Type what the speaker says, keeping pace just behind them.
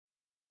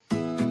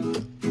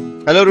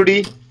Hello,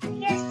 Rudy.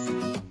 Yes.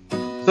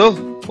 So,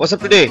 what's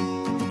up today?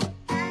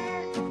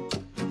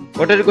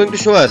 What are you going to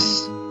show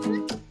us?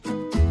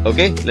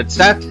 Okay, let's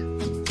start.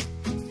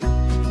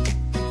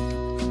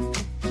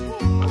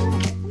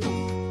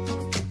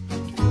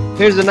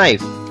 Here's the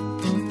knife.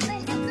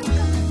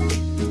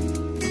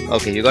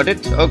 Okay, you got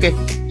it? Okay.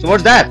 So,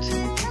 what's that?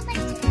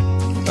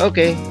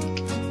 Okay.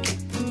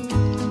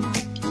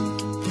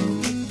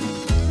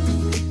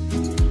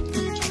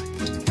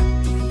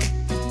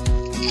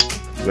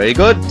 Very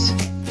good.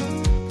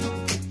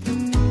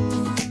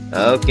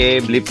 Okay,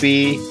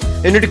 Blippi.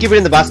 You need to keep it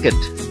in the basket.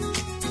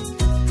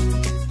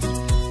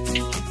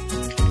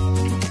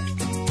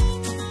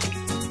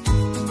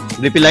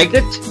 Blippi liked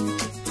it?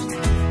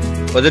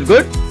 Was it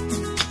good?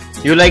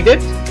 You liked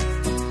it?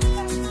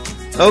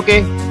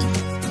 Okay.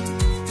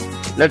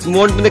 Let's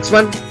move on to the next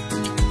one.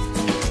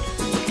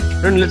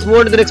 Let's move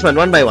on to the next one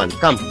by one.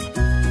 Come.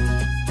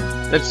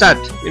 Let's start.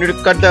 You need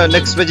to cut the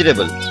next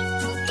vegetable.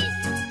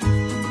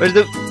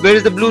 Where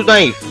is the blue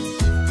knife?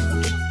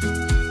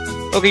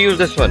 Okay, use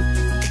this one.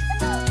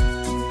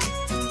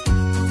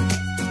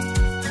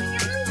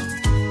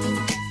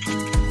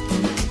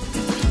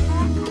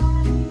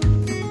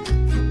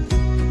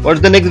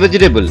 What's the next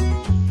vegetable?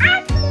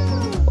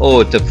 Oh,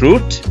 it's a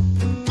fruit?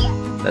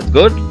 That's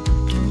good.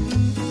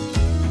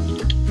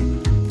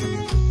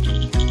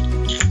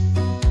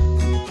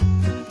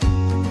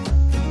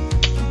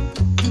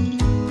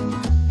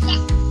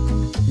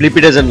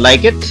 Blippi doesn't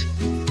like it.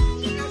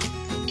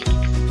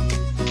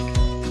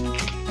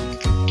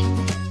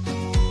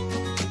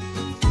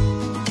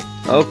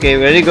 Okay,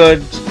 very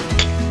good.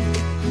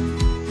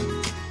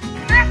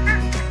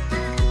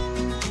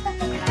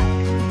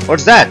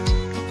 What's that?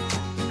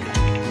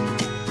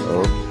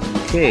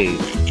 Okay.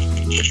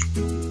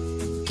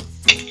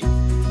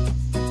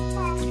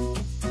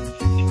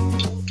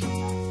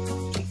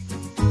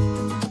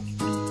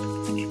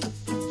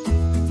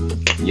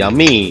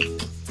 Yummy.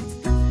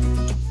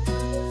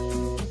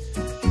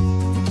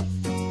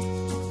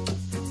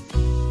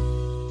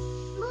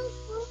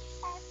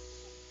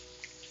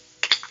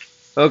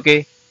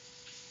 Okay.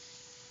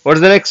 What's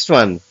the next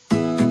one?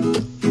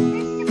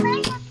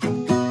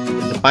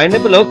 It's a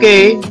pineapple.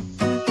 Okay.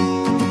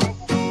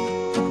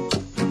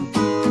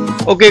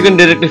 Okay, you can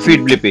directly feed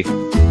Blippi.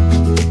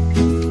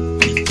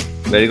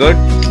 Very good.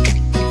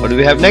 What do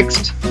we have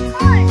next?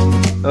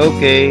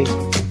 Okay.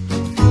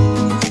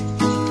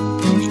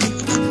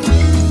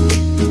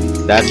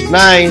 That's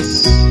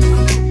nice.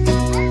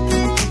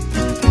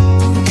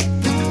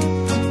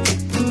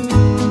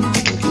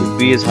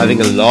 Blippi is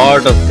having a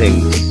lot of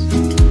things.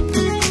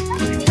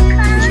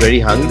 He's very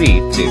hungry,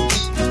 it seems.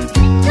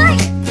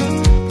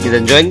 He's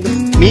enjoying the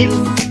meal?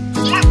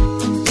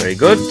 Very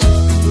good.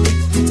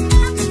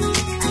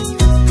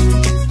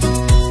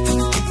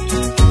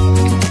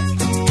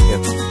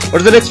 What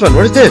is the next one?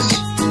 What is this?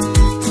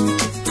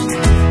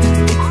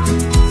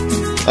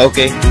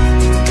 Okay.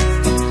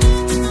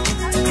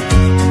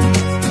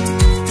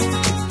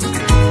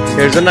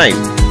 Here's a knife.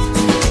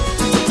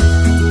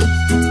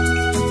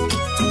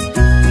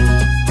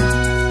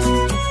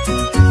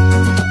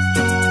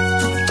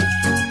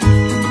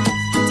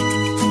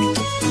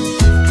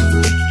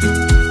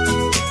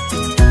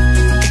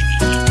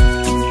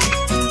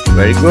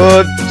 Very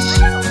good.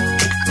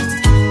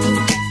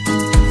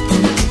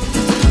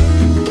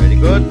 Very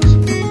good.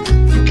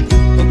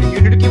 Okay,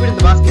 you need to keep it in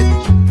the basket.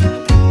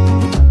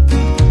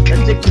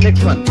 Let's take the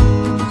next one.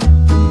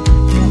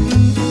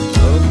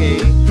 Okay.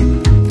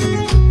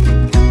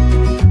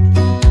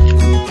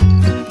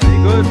 Very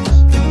good.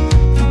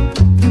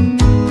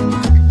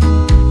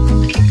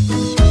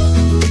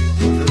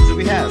 What else do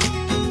we have?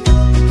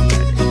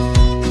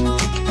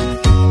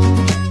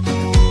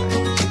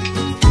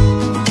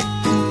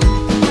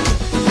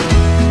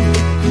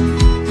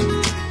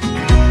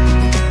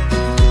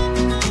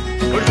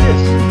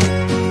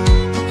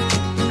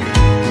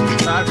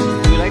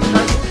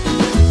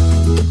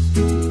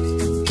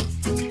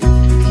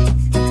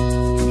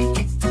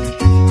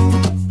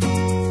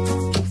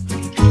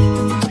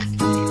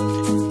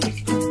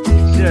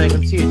 I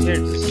can see it. Here it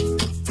is.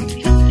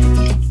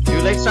 Do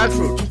you like star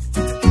fruit?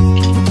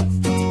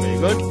 Very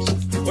good.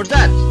 What's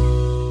that?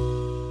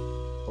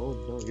 Oh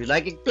no, you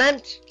like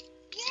eggplant?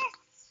 Yes.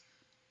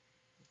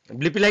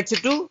 Blippi likes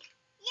it too?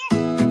 Yes.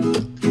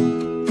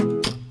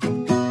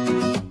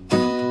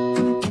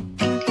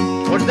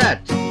 What's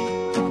that?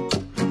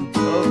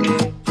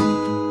 Okay.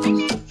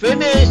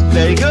 Finished.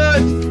 Very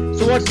good.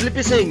 So what's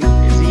Blippi saying?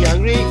 Is he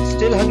hungry?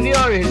 Still hungry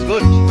or he's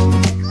good?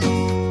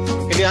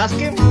 Can you ask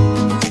him?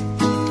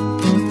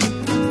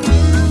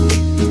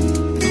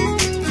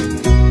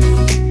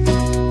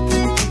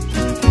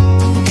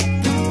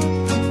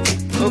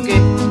 Okay.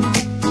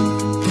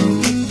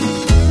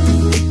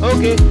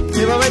 Okay.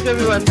 Say bye-bye to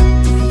everyone.